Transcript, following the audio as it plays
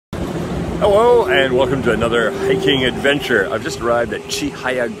Hello and welcome to another hiking adventure. I've just arrived at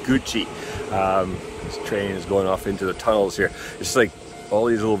Chihayaguchi. This train is going off into the tunnels here. It's like all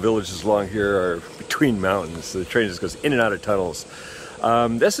these little villages along here are between mountains, so the train just goes in and out of tunnels.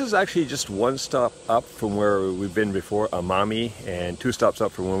 This is actually just one stop up from where we've been before, Amami, and two stops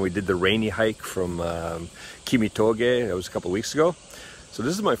up from when we did the rainy hike from Kimitoge. That was a couple of weeks ago. So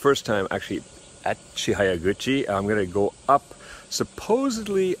this is my first time actually at Chihayaguchi. I'm going to go up.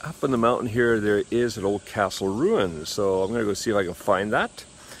 Supposedly up on the mountain here there is an old castle ruin, so I'm going to go see if I can find that,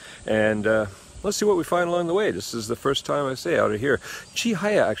 and let's see what we find along the way. This is the first time I say out of here.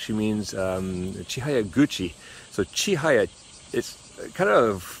 Chihaya actually means Chihayaguchi. So Chihaya, it's kind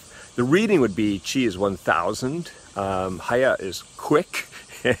of, the reading would be Chi is 1000, Haya is quick,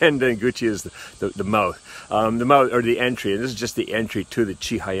 and then Guchi is the mouth. The mouth, or the entry, and this is just the entry to the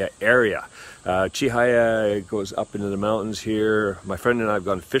Chihaya area. Chihaya goes up into the mountains here. My friend and I have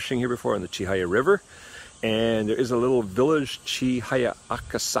gone fishing here before on the Chihaya River, and there is a little village,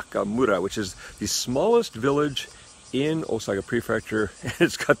 Chihayaguchi Mura, which is the smallest village in Osaka Prefecture, and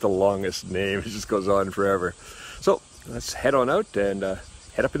it's got the longest name. It just goes on forever. So let's head on out and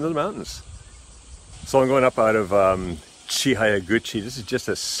head up into the mountains. So I'm going up out of Chihayaguchi. This is just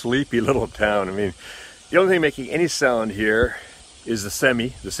a sleepy little town. I mean, the only thing making any sound here is the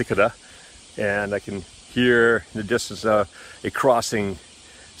cicada, and I can hear in the distance a crossing,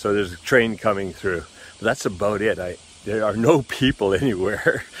 so there's a train coming through. But that's about it. There are no people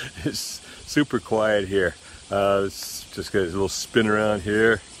anywhere. It's super quiet here. It's just got a little spin around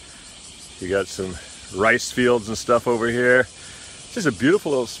here. You got some rice fields and stuff over here. It's just a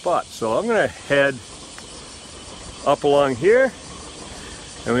beautiful little spot. So I'm gonna head up along here,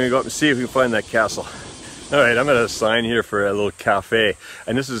 and we're gonna go up and see if we can find that castle. All right, I'm at a sign here for a little cafe,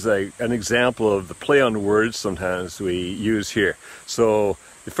 and this is an example of the play on words sometimes we use here. So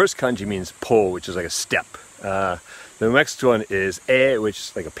the first kanji means po, which is like a step. The next one is e, which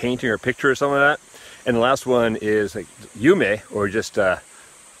is like a painting or a picture or something like that. And the last one is like yume, or just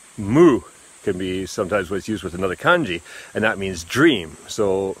mu, can be sometimes what's used with another kanji, and that means dream.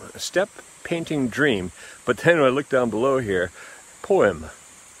 So step, painting, dream. But then when I look down below here, poem,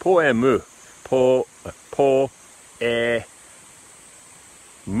 poemu,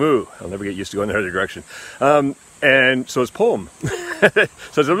 mu. I'll never get used to going the other direction. And so it's poem. So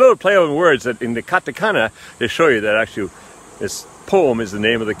it's a little play on words that in the katakana they show you that actually this poem is the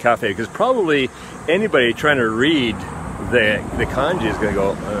name of the cafe, because probably anybody trying to read the kanji is going to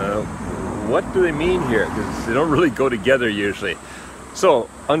go, what do they mean here? Because they don't really go together usually. So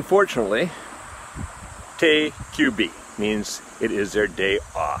unfortunately, te kyubi means it is their day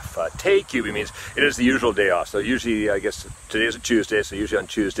off. Te kyubi means it is the usual day off. So usually, I guess today is a Tuesday, so usually on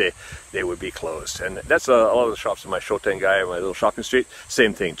Tuesday they would be closed. And that's a lot of the shops in my Shotengai, my little shopping street.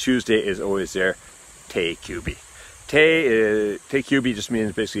 Same thing. Tuesday is always their te kyubi. Te kyubi just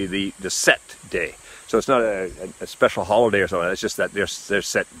means basically the set day. So it's not a special holiday or something. It's just that their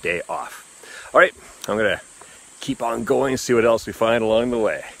set day off. All right, I'm gonna keep on going and see what else we find along the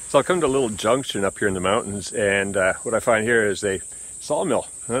way. So I'll come to a little junction up here in the mountains, and what I find here is a sawmill.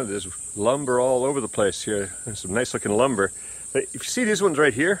 There's lumber all over the place here. There's some nice looking lumber. But if you see these ones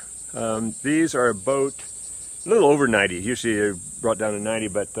right here, these are about a little over 90. Usually they're brought down to 90,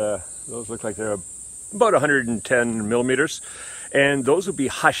 but those look like they're about 110 millimeters. And those would be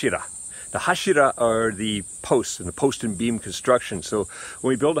hashira. The hashira are the posts in the post and beam construction. So when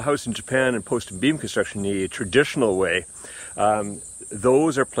we build a house in Japan in post and beam construction the traditional way,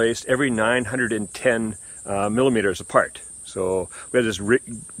 those are placed every 910 millimeters apart. So we have this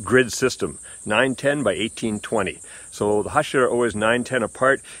grid system, 910 by 1820. So the hashira are always 910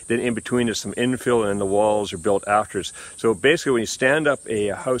 apart. Then in between there's some infill, and the walls are built after. So basically when you stand up a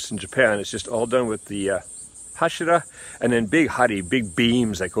house in Japan, it's just all done with the hashira, and then big hari, big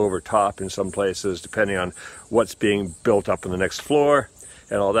beams that go over top in some places, depending on what's being built up on the next floor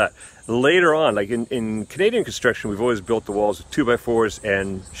and all that. Later on, like in Canadian construction, we've always built the walls with 2x4s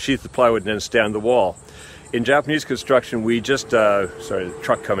and sheathed the plywood and then stand the wall. In Japanese construction, we just, sorry, the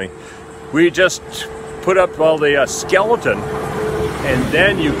truck coming, we just put up all the skeleton, and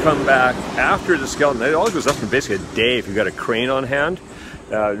then you come back after the skeleton. It all goes up in basically a day if you've got a crane on hand.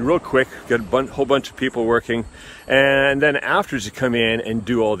 Real quick, got a whole bunch of people working, and then afterwards you come in and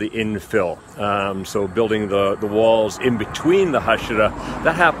do all the infill. So building the walls in between the hashira,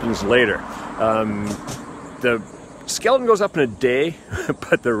 that happens later. The skeleton goes up in a day,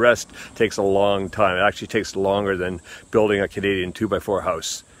 but the rest takes a long time. It actually takes longer than building a Canadian 2x4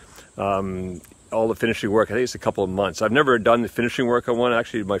 house. All the finishing work, I think it's a couple of months. I've never done the finishing work on one.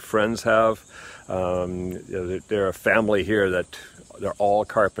 Actually, my friends have. They're a family here that they're all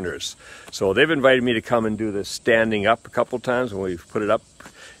carpenters. So they've invited me to come and do this standing up a couple times when we put it up,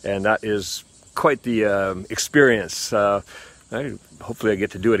 and that is quite the experience. Hopefully I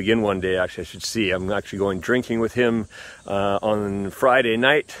get to do it again one day. Actually, I should see. I'm actually going drinking with him on Friday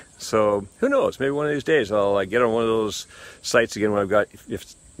night. So who knows? Maybe one of these days I'll get on one of those sites again when I've got, if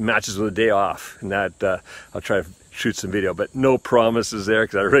it matches with a day off, and that I'll try to shoot some video. But no promises there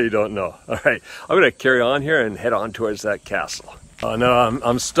because I really don't know. All right, I'm going to carry on here and head on towards that castle. Oh no,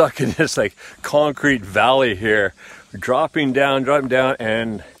 I'm stuck in this like concrete valley here, dropping down,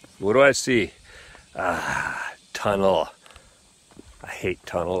 and what do I see? Tunnel. I hate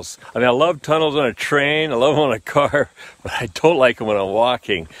tunnels. I mean, I love tunnels on a train, I love them on a car, but I don't like them when I'm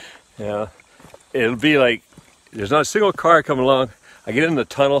walking. You know, it'll be like there's not a single car coming along. I get in the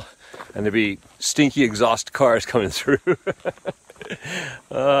tunnel and there'll be stinky exhaust cars coming through.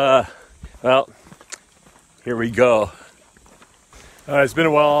 Well, here we go. It's been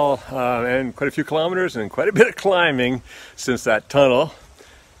a while and quite a few kilometers and quite a bit of climbing since that tunnel.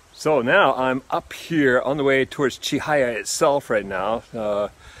 So now I'm up here on the way towards Chihaya itself right now. The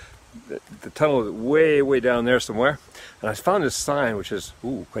tunnel is way down there somewhere. And I found this sign which is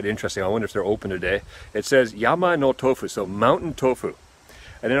quite interesting. I wonder if they're open today. It says Yama no Tofu, so mountain tofu.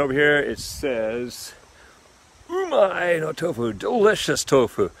 And then over here it says Umai no Tofu, delicious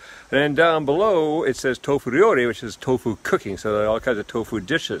tofu. And then down below it says tofu ryori, which is tofu cooking, so there are all kinds of tofu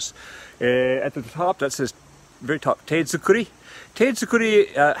dishes. At the top that says, very top, teizukuri.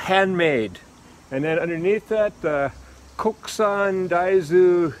 Teizukuri, handmade. And then underneath that, Koksan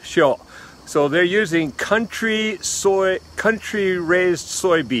Daizu Shio. So they're using country raised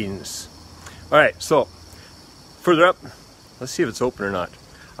soybeans. All right, so further up, let's see if it's open or not.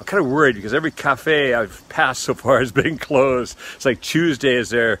 I'm kind of worried because every cafe I've passed so far has been closed. It's like Tuesday is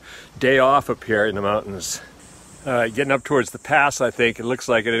their day off up here in the mountains. Getting up towards the pass, I think. It looks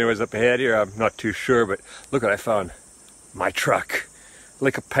like it anyways up ahead here. I'm not too sure, but look what I found. My truck.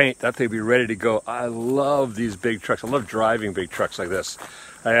 Like a paint, that thing will be ready to go. I love these big trucks. I love driving big trucks like this.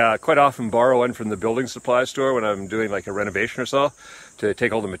 I quite often borrow one from the building supply store when I'm doing like a renovation or so to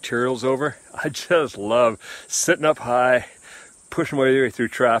take all the materials over. I just love sitting up high, pushing my way through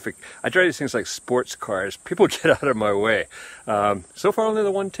traffic. I drive these things like sports cars. People get out of my way. So far only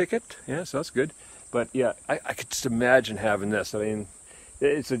the one ticket. Yeah, so that's good. But yeah, I could just imagine having this. I mean,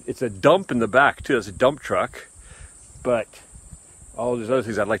 it's a dump in the back too. It's a dump truck. But all these other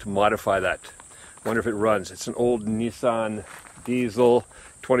things, I'd like to modify that. Wonder if it runs. It's an old Nissan diesel,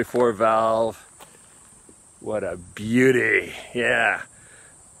 24 valve. What a beauty. Yeah.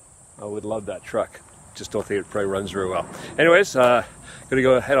 I would love that truck. Just don't think it probably runs very well. Anyways, gonna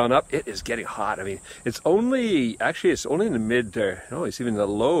go head on up. It is getting hot. I mean, it's only in the mid there. No, it's even the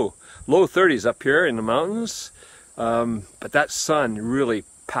low 30s up here in the mountains. But that sun really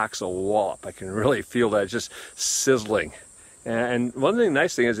packs a wallop. I can really feel that. It's just sizzling. And one thing,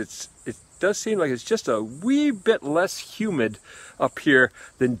 nice thing is it does seem like it's just a wee bit less humid up here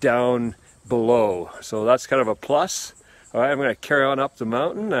than down below. So that's kind of a plus. All right, I'm going to carry on up the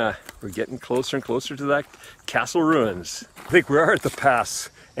mountain. We're getting closer and closer to that castle ruins. I think we are at the pass,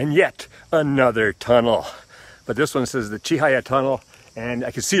 and yet another tunnel. But this one says the Chihaya tunnel, and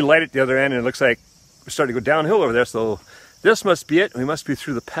I can see light at the other end, and it looks like we're starting to go downhill over there. So this must be it. We must be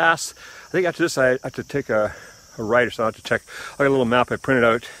through the pass. I think after this I have to take a right or so. I have to check. I got a little map I printed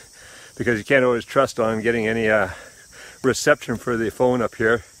out because you can't always trust on getting any reception for the phone up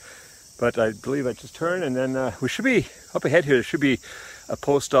here. But I believe I just turned, and then we should be up ahead here. There should be a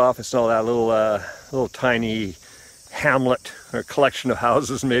post office and all that, little tiny hamlet or collection of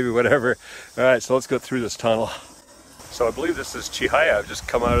houses, maybe, whatever. All right, so let's go through this tunnel. So I believe this is Chihaya. I've just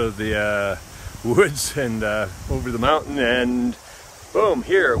come out of the woods and over the mountain, and boom,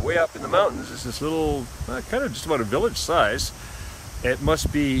 here, way up in the mountains is this little, kind of just about a village size. It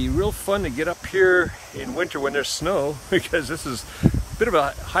must be real fun to get up here in winter when there's snow, because this is a bit of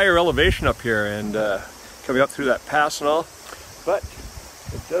a higher elevation up here, and coming up through that pass and all. But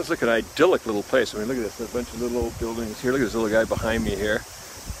it does look an idyllic little place. I mean, look at this, there's a bunch of little buildings here. Look at this little guy behind me here.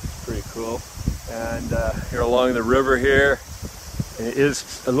 Pretty cool. And here along the river here, and it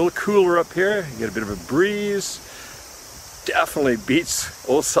is a little cooler up here. You get a bit of a breeze. Definitely beats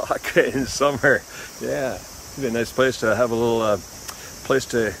Osaka in summer. Yeah, it'd be a nice place to have a little place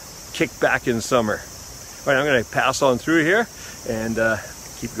to kick back in summer. All right, I'm going to pass on through here and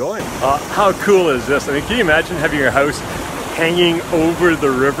keep going. How cool is this? I mean, can you imagine having your house hanging over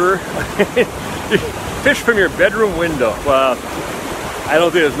the river? Fish from your bedroom window. Well, I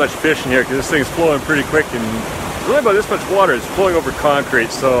don't think there's much fish in here because this thing's flowing pretty quick, and there's only about this much water. It's flowing over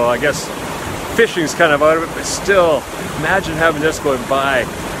concrete, so I guess fishing's kind of out of it, but still, imagine having this going by.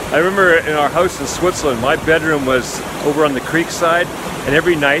 I remember in our house in Switzerland, my bedroom was over on the creek side, and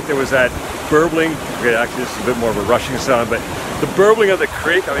every night there was that burbling. Okay, actually this is a bit more of a rushing sound, but the burbling of the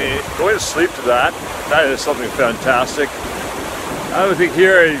creek, I mean, going to sleep to that is something fantastic. I would think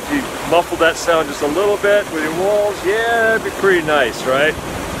here, if you muffled that sound just a little bit with your walls, yeah, that'd be pretty nice, right?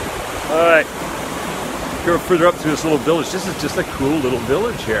 All right, go further up to this little village. This is just a cool little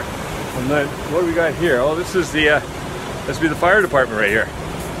village here. And then, what do we got here? Oh, this is the, this would be the fire department right here.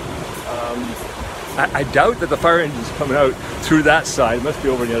 I doubt that the fire engine's coming out through that side. It must be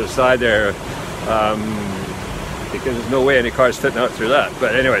over on the other side there, because there's no way any car's fitting out through that.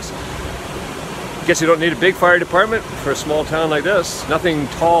 But anyways, guess you don't need a big fire department for a small town like this. Nothing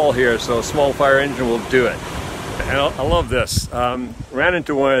tall here, so a small fire engine will do it. And I love this. Ran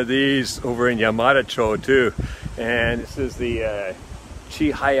into one of these over in Yamada-cho too, and this is the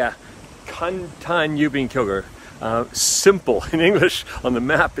Chihaya Kantan-Yubin-Kyoger. Simple. In English on the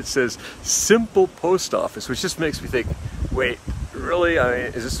map it says simple post office, which just makes me think, wait, really? I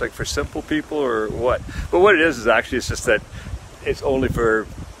mean, is this like for simple people or what? But what it is actually, it's just that it's only for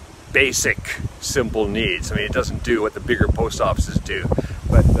basic simple needs. I mean, it doesn't do what the bigger post offices do,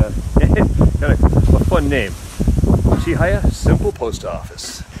 but kind of a fun name. Chihaya Simple Post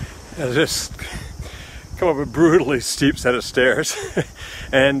Office. I just come up a brutally steep set of stairs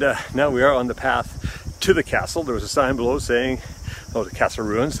and now we are on the path to the castle. There was a sign below saying, oh, the castle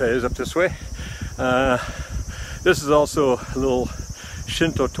ruins, is up this way. This is also a little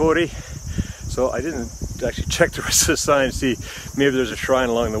Shinto tori, so I didn't actually check the rest of the sign to see maybe there's a shrine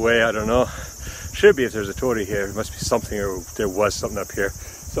along the way. I don't know. Should be if there's a tori here. There must be something, or there was something up here.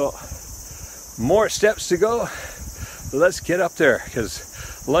 So more steps to go. Let's get up there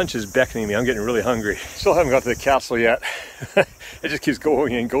because lunch is beckoning me. I'm getting really hungry. Still haven't got to the castle yet. It just keeps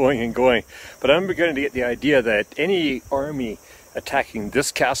going and going and going. But I'm beginning to get the idea that any army attacking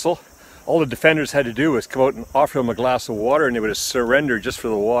this castle, all the defenders had to do was come out and offer them a glass of water and they would have surrendered just for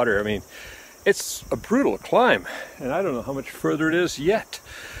the water. I mean, it's a brutal climb and I don't know how much further it is yet.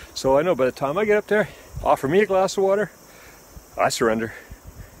 So I know by the time I get up there, offer me a glass of water, I surrender.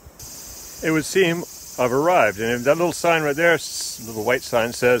 It would seem I've arrived, and if that little sign right there, little white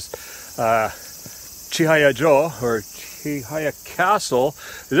sign, says Chihaya-jo, or Chihaya Castle.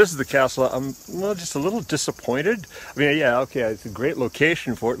 This is the castle. I'm well, just a little disappointed. I mean, yeah, okay, it's a great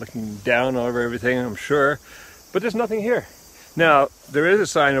location for it, looking down over everything, I'm sure, but there's nothing here. Now, there is a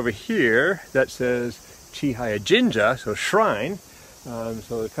sign over here that says Chihaya Jinja, so shrine.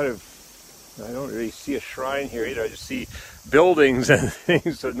 So it kind of, I don't really see a shrine here either. I just see buildings and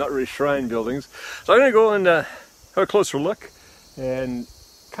things, so not really shrine buildings. So I'm going to go and have a closer look, and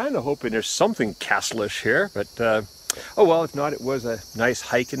kind of hoping there's something castle-ish here, but oh well, if not, it was a nice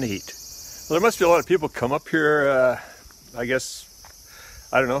hike in the heat. Well, there must be a lot of people come up here, I guess,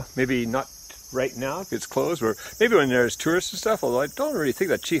 I don't know, maybe not right now if it's closed, or maybe when there's tourists and stuff, although I don't really think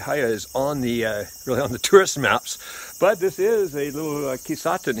that Chihaya is on the really on the tourist maps. But this is a little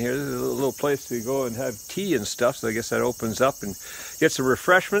kisaten here. This is a little place to go and have tea and stuff, so I guess that opens up and get some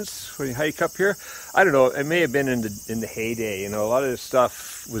refreshments when you hike up here. I don't know, it may have been in the heyday, you know, a lot of this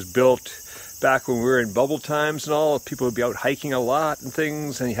stuff was built back when we were in bubble times and all. People would be out hiking a lot and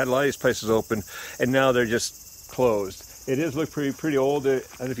things, and you had a lot of these places open, and now they're just closed. It does look pretty old. I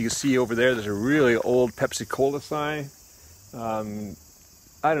don't know if you can see over there, there's a really old Pepsi Cola sign.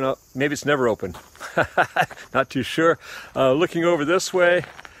 I don't know, maybe it's never open. Not too sure. Looking over this way,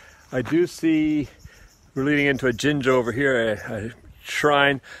 I do see we're leading into a jinja over here, a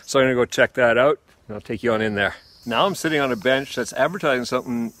shrine. So I'm gonna go check that out, and I'll take you on in there. Now I'm sitting on a bench that's advertising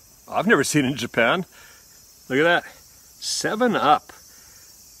something I've never seen in Japan. Look at that, 7-Up.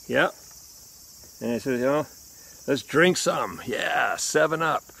 Yep. And it says, you know, let's drink some. Yeah,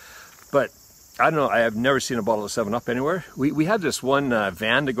 7-Up. But I don't know, I have never seen a bottle of 7-Up anywhere. We have this one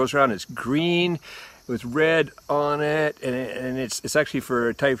van that goes around, it's green with red on it, and it's actually for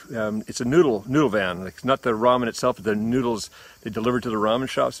a type, it's a noodle van. It's not the ramen itself, but the noodles they deliver to the ramen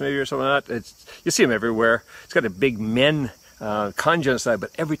shops maybe or something like that. You see them everywhere. It's got a big men kanji on the side,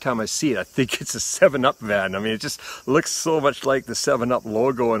 but every time I see it, I think it's a 7-Up van. I mean, it just looks so much like the 7-Up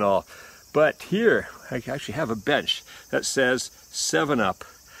logo and all. But here, I actually have a bench that says 7-Up.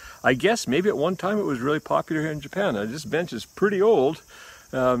 I guess maybe at one time it was really popular here in Japan. This bench is pretty old,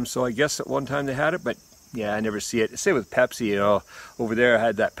 so I guess at one time they had it, but yeah, I never see it. Same with Pepsi, you know. Over there I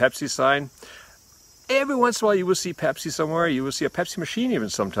had that Pepsi sign. Every once in a while you will see Pepsi somewhere. You will see a Pepsi machine even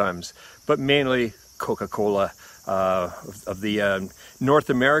sometimes, but mainly Coca-Cola. Of the North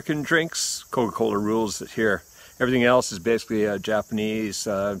American drinks, Coca-Cola rules it here. Everything else is basically Japanese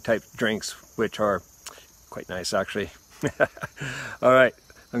type drinks, which are quite nice actually. All right,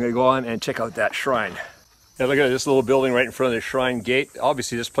 I'm gonna go on and check out that shrine. Now look at this little building right in front of the shrine gate.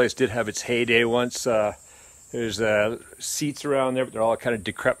 Obviously this place did have its heyday once. There's seats around there, but they're all kind of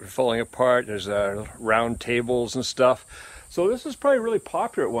decrepit, falling apart. There's round tables and stuff. So this was probably really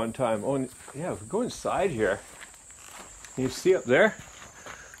popular at one time. Oh, yeah, if we go inside here, you see up there,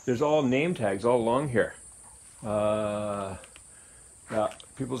 there's all name tags all along here.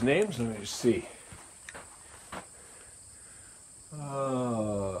 People's names, let me just see.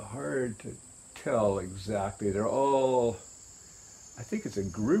 Hard to tell exactly. They're all, I think it's a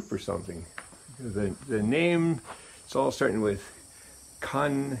group or something. The name, it's all starting with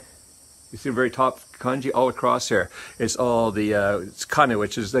kan. You see the very top kanji all across here. It's all the, it's kana,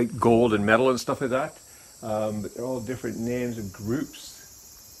 which is like gold and metal and stuff like that. But they're all different names and groups.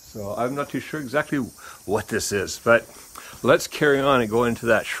 So I'm not too sure exactly what this is, but let's carry on and go into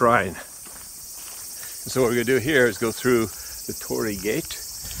that shrine. And so what we're gonna do here is go through the torii gate.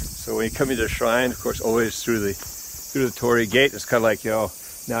 So when you come into the shrine, of course, always through the torii gate. It's kind of like, you know,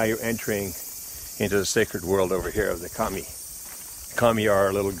 now you're entering into the sacred world over here of the kami. Kami are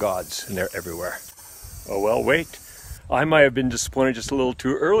our little gods, and they're everywhere. Oh well, wait. I might have been disappointed just a little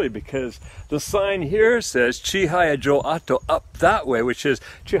too early, because the sign here says Chihayaguchi up that way, which is,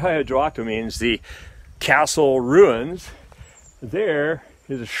 Chihayaguchi means the castle ruins. There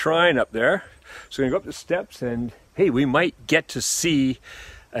is a shrine up there. So we're gonna go up the steps and, hey, we might get to see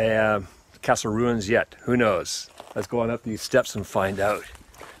castle ruins yet. Who knows? Let's go on up these steps and find out.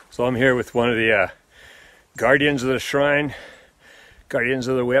 So I'm here with one of the guardians of the shrine, guardians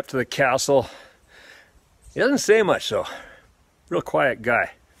of the way up to the castle. He doesn't say much though. Real quiet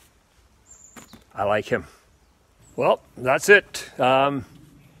guy. I like him. Well, that's it. The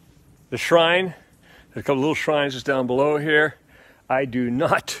shrine, there's a couple little shrines just down below here. I do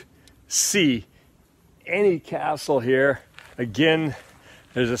not see any castle here. Again,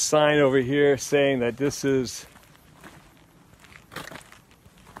 there's a sign over here saying that this is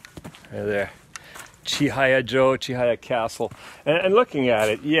right there, Chihaya Castle. And looking at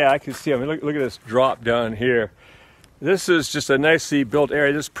it, yeah, I can see, I mean, look at this drop down here. This is just a nicely built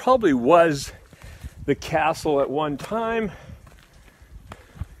area. This probably was the castle at one time.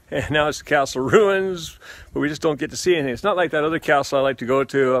 And now it's the castle ruins, but we just don't get to see anything. It's not like that other castle I like to go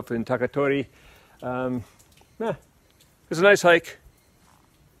to up in Takatori. It's a nice hike.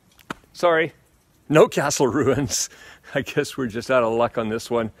 Sorry, no castle ruins. I guess we're just out of luck on this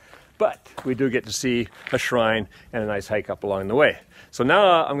one. But we do get to see a shrine and a nice hike up along the way. So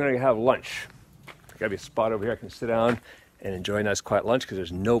now I'm gonna have lunch. There's gotta be a spot over here I can sit down and enjoy a nice quiet lunch because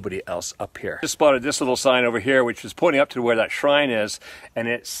there's nobody else up here. Just spotted this little sign over here, which is pointing up to where that shrine is, and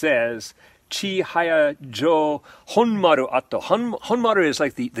it says Chihayaguchi Honmaru Atto. Honmaru is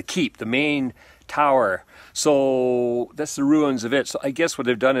like the keep, the main tower. So that's the ruins of it. So I guess what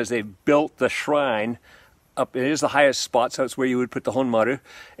they've done is they've built the shrine up. It is the highest spot, so it's where you would put the Honmaru,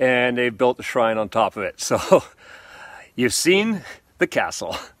 and they've built the shrine on top of it. So you've seen the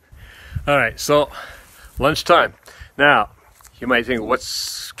castle. All right, so lunchtime. Now, you might think,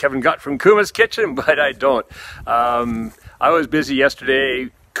 what's Kevin got from Kuma's Kitchen? But I don't. I was busy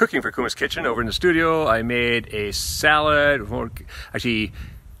yesterday cooking for Kuma's Kitchen over in the studio. I made a salad, actually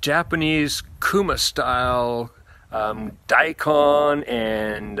Japanese Kuma style daikon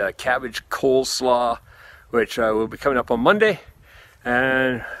and cabbage coleslaw, which will be coming up on Monday.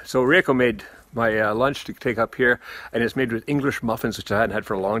 And so Reiko made my lunch to take up here, and it's made with English muffins, which I hadn't had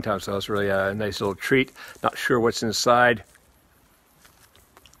for a long time, so it's really a nice little treat. Not sure what's inside.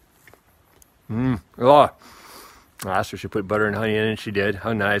 Oh, I asked her if she put butter and honey in, and she did.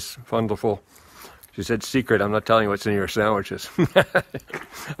 How nice, wonderful. She said, secret, I'm not telling you what's in your sandwiches.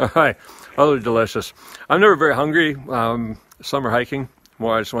 All right, oh, they're delicious. I'm never very hungry summer hiking.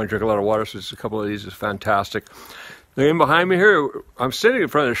 More, I just want to drink a lot of water, so just a couple of these is fantastic. And behind me here, I'm sitting in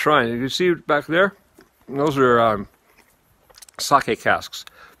front of the shrine. You can see back there, those are sake casks.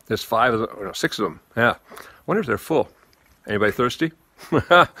 There's 5 of them, or no, 6 of them. Yeah, I wonder if they're full. Anybody thirsty?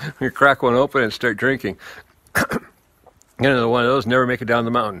 You crack one open and start drinking. Another one of those, never make it down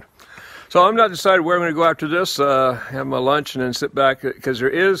the mountain. So I'm not decided where I'm going to go after this. Have my lunch and then sit back, because there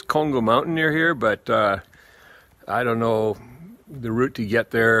is Congo Mountain near here, but I don't know the route to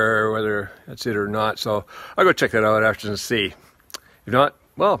get there, whether that's it or not. So I'll go check that out after and see. If not,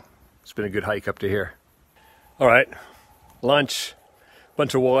 well, it's been a good hike up to here. All right, lunch,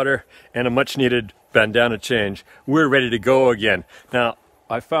 bunch of water, and a much needed bandana change. We're ready to go again. Now,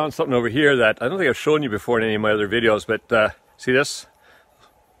 I found something over here that I don't think I've shown you before in any of my other videos, but see this?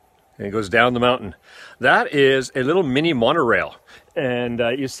 and it goes down the mountain. That is a little mini monorail. And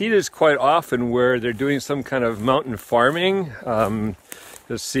you see this quite often where they're doing some kind of mountain farming.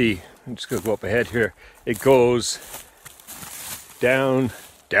 Let's see, I'm just going to go up ahead here. It goes down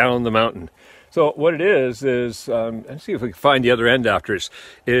the mountain. So what it is let's see if we can find the other end after this,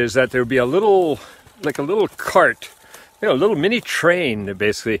 is that there would be a little, like a little cart, you know, a little mini train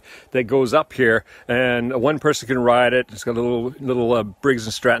basically that goes up here, and one person can ride it. It's got a little Briggs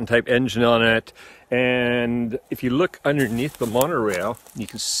and Stratton type engine on it. And if you look underneath the monorail, you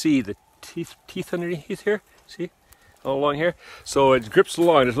can see the teeth underneath here. See? All along here. So it grips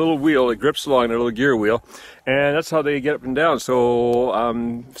along, there's a little wheel, it grips along, a little gear wheel, and that's how they get up and down. So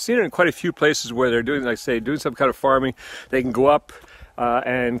I've seen it in quite a few places where they're doing, like say, doing some kind of farming. They can go up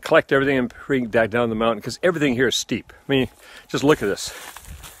and collect everything and bring that down the mountain, because everything here is steep. I mean, just look at this.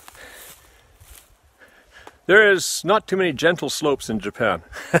 There is not too many gentle slopes in Japan.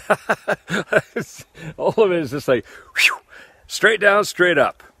 All of it is just like whew, straight down, straight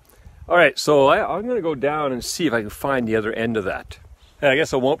up. All right, so I'm going to go down and see if I can find the other end of that. And I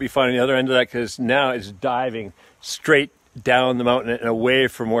guess I won't be finding the other end of that because now it's diving straight down the mountain and away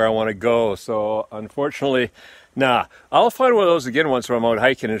from where I want to go. So unfortunately, nah. I'll find one of those again once when I'm out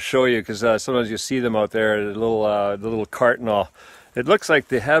hiking and show you, because sometimes you see them out there, the little cart and all. It looks like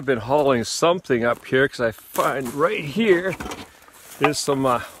they have been hauling something up here, because I find right here is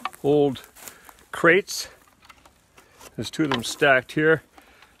some old crates. There's two of them stacked here.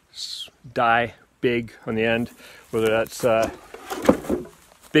 Die big on the end, whether that's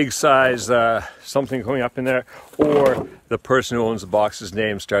big size something going up in there, or the person who owns the box's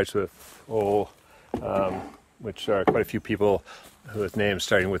name starts with O, which are quite a few people with names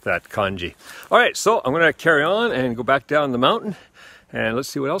starting with that kanji. All right, so I'm going to carry on and go back down the mountain, and let's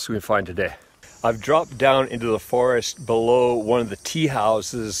see what else we can find today. I've dropped down into the forest below one of the tea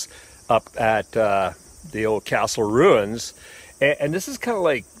houses up at the old castle ruins. And this is kind of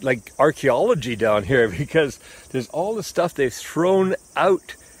like archaeology down here, because there's all the stuff they've thrown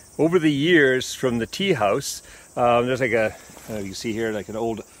out over the years from the tea house. There's like you can see here, like an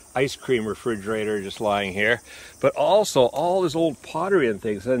old ice cream refrigerator just lying here, but also all this old pottery and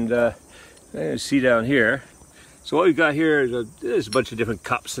things. And you see down here, so what we've got here is there's a bunch of different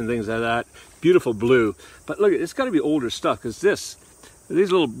cups and things like that. Beautiful blue, but look, it's got to be older stuff, because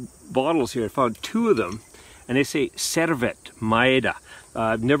these little bottles here, I found two of them. And they say Servet Maeda.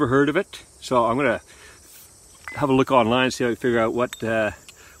 I've never heard of it, so I'm going to have a look online and see if I can figure out what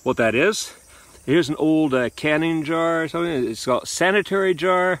that is. Here's an old canning jar or something. It's called sanitary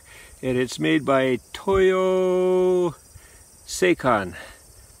jar, and it's made by Toyo Seikan.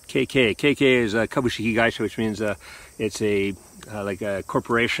 KK. KK is Kabushiki Gaisha, which means it's a like a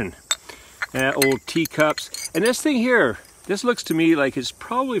corporation. Old teacups, and this thing here, this looks to me like it's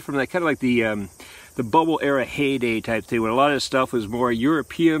probably from that kind of like the bubble era heyday type thing, when a lot of stuff was more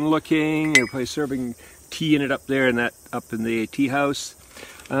European looking. They're probably serving tea in it up there, up in the tea house.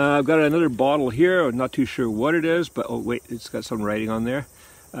 I've got another bottle here. I'm not too sure what it is, but oh wait, it's got some writing on there.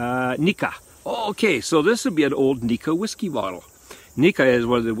 Nika. Oh, okay, so this would be an old Nika whiskey bottle. Nika is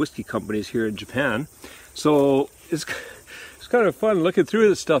one of the whiskey companies here in Japan. So it's kind of fun looking through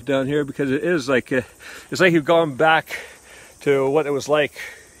this stuff down here, because it is like it's like you've gone back to what it was like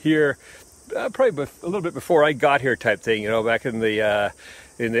here. Probably a little bit before I got here type thing, you know, back in the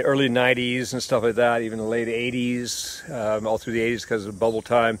early 90s and stuff like that, even the late 80s, all through the 80s because of bubble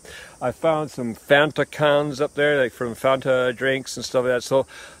time. I found some Fanta cans up there, like from Fanta drinks and stuff like that. So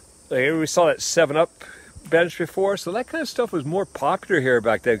like, we saw that 7-Up bench before, so that kind of stuff was more popular here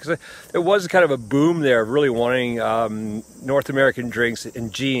back then, because there was kind of a boom there of really wanting North American drinks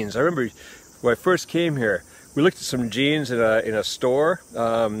and jeans. I remember when I first came here, we looked at some jeans in a store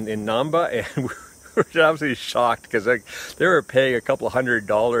in Namba, and we were absolutely shocked, because they were paying a couple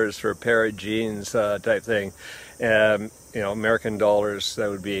 $100 for a pair of jeans type thing. You know, American dollars, that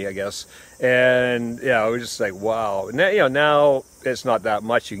would be, I guess. And yeah, it was just like, wow. Now, you know, now it's not that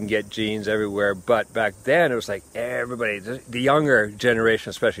much. You can get jeans everywhere, but back then it was like everybody, the younger generation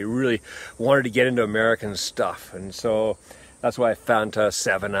especially, really wanted to get into American stuff. And so that's why Fanta,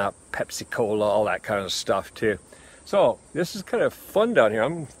 7-Up, Pepsi Cola, all that kind of stuff too. So this is kind of fun down here.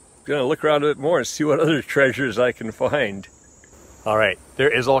 I'm gonna look around a bit more and see what other treasures I can find. All right,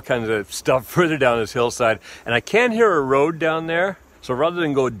 there is all kinds of stuff further down this hillside, and I can hear a road down there. So rather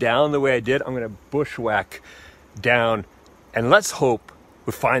than go down the way I did, I'm gonna bushwhack down, and let's hope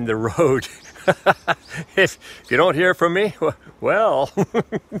we find the road. If you don't hear from me, well,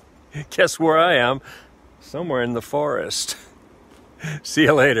 guess where I am? Somewhere in the forest. See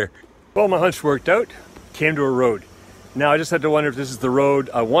you later. Well, my hunch worked out. Came to a road. Now I just had to wonder if this is the road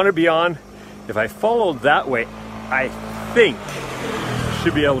I want to be on. If I follow that way, I think I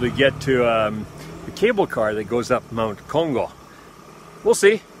should be able to get to the cable car that goes up Mount Congo. We'll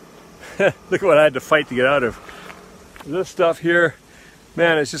see. Look at what I had to fight to get out of. This stuff here,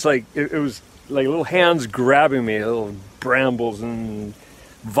 man, it's just like, it was like little hands grabbing me, little brambles and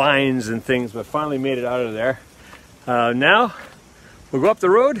vines and things, but finally made it out of there. Now, we'll go up the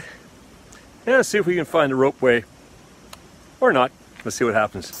road and see if we can find the ropeway or not. Let's see what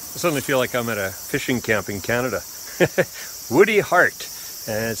happens. I suddenly feel like I'm at a fishing camp in Canada. Woody Hart.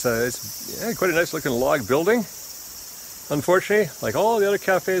 And it's quite a nice looking log building. Unfortunately, like all the other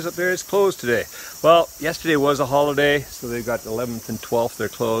cafes up there, it's closed today. Well, yesterday was a holiday, so they've got 11th and 12th, they're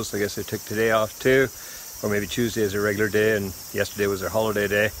closed. I guess they took today off too. Or maybe Tuesday is a regular day and yesterday was their holiday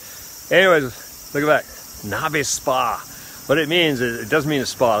day. Anyways, look at that. Nabe spa. What it means is, it doesn't mean a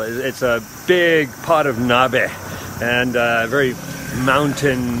spa. It's a big pot of nabe. And very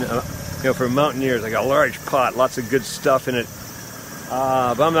mountain, you know, for mountaineers, like a large pot, lots of good stuff in it.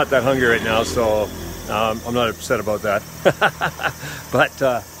 But I'm not that hungry right now, so I'm not upset about that. But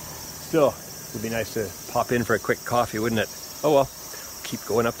still, it would be nice to pop in for a quick coffee, wouldn't it? Oh well, keep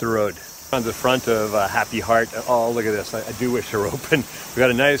going up the road. On the front of Happy Heart, oh look at this, I do wish they were open. We've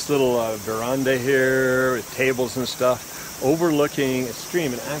got a nice little veranda here with tables and stuff overlooking a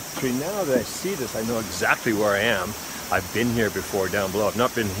stream. And actually now that I see this, I know exactly where I am. I've been here before down below. I've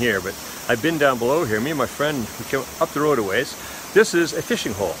not been here, but I've been down below here. Me and my friend, we came up the road a ways. This is a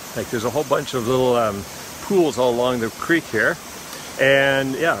fishing hole. Like there's a whole bunch of little pools all along the creek here.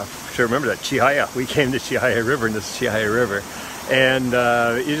 And yeah, I sure remember that, Chihaya. We came to Chihaya River, and this is Chihaya River. And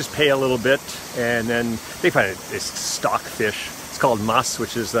you just pay a little bit, and then they find it's stock fish. It's called mas,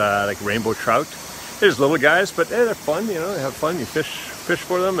 which is like rainbow trout. There's little guys, but they're fun, you know, they have fun. You fish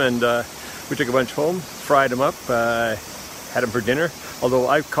for them, and we took a bunch home, fried them up, had them for dinner. Although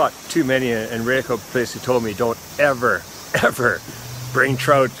I've caught too many, and Reiko basically told me, don't ever bring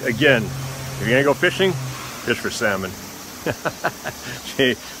trout again. If you're gonna go fishing, fish for salmon.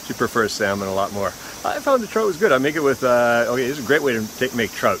 she prefers salmon a lot more. I found the trout was good. I make it with, okay, this is a great way to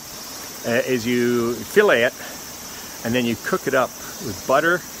make trout. Is you fillet it, and then you cook it up with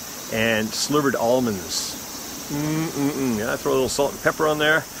butter and slivered almonds. Yeah, throw a little salt and pepper on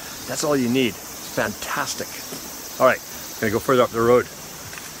there. That's all you need. It's fantastic. All right, gonna go further up the road.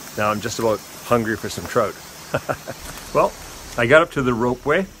 Now I'm just about hungry for some trout. Well, I got up to the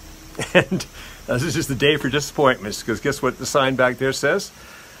ropeway, and this is just the day for disappointments, because guess what the sign back there says?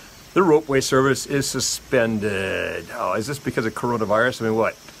 The ropeway service is suspended. Oh, is this because of coronavirus? I mean,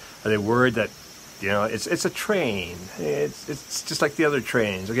 what? Are they worried that, you know, it's a train. It's just like the other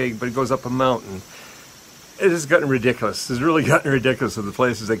trains, okay? But it goes up a mountain. It has gotten ridiculous. It's really gotten ridiculous of the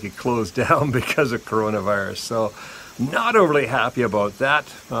places that get closed down because of coronavirus. So, not overly happy about that.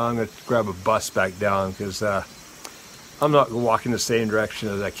 I'm going to grab a bus back down, because I'm not walking the same direction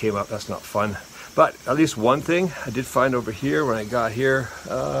as I came up. That's not fun. But at least one thing I did find over here when I got here,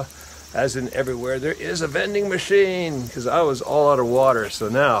 as in everywhere, there is a vending machine, because I was all out of water. So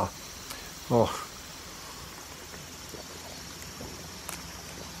now, oh,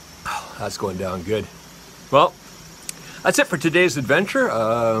 that's going down good. Well, that's it for today's adventure.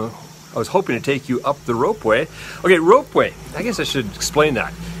 I was hoping to take you up the ropeway. Okay, ropeway. I guess I should explain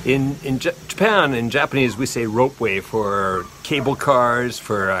that. In Japan, in Japanese, we say ropeway for cable cars,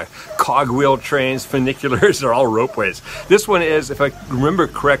 for cogwheel trains, funiculars. They're all ropeways. This one is, if I remember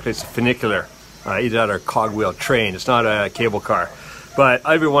correctly, it's a funicular, either that or cogwheel train. It's not a cable car, but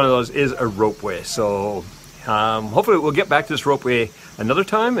every one of those is a ropeway. So hopefully we'll get back to this ropeway another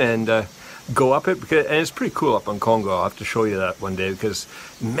time and go up it, because, and it's pretty cool up on Congo. I'll have to show you that one day, because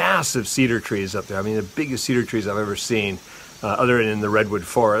massive cedar trees up there. I mean, the biggest cedar trees I've ever seen, other than in the redwood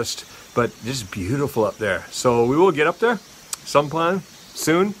forest, but just beautiful up there. So we will get up there sometime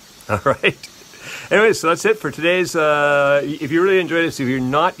soon. All right. Anyway, so that's it for today's. If you really enjoyed this, if you're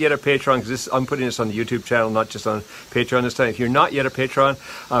not yet a patron, because I'm putting this on the YouTube channel, not just on Patreon this time. If you're not yet a patron,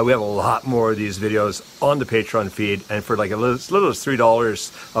 we have a lot more of these videos on the Patreon feed, and for like as little as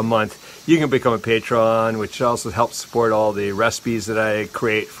 $3 a month, you can become a patron, which also helps support all the recipes that I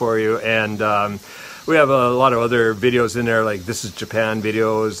create for you. And we have a lot of other videos in there, like This is Japan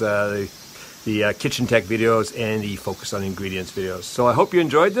videos, the kitchen tech videos, and the focus on ingredients videos. So I hope you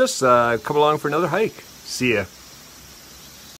enjoyed this. Come along for another hike. See ya.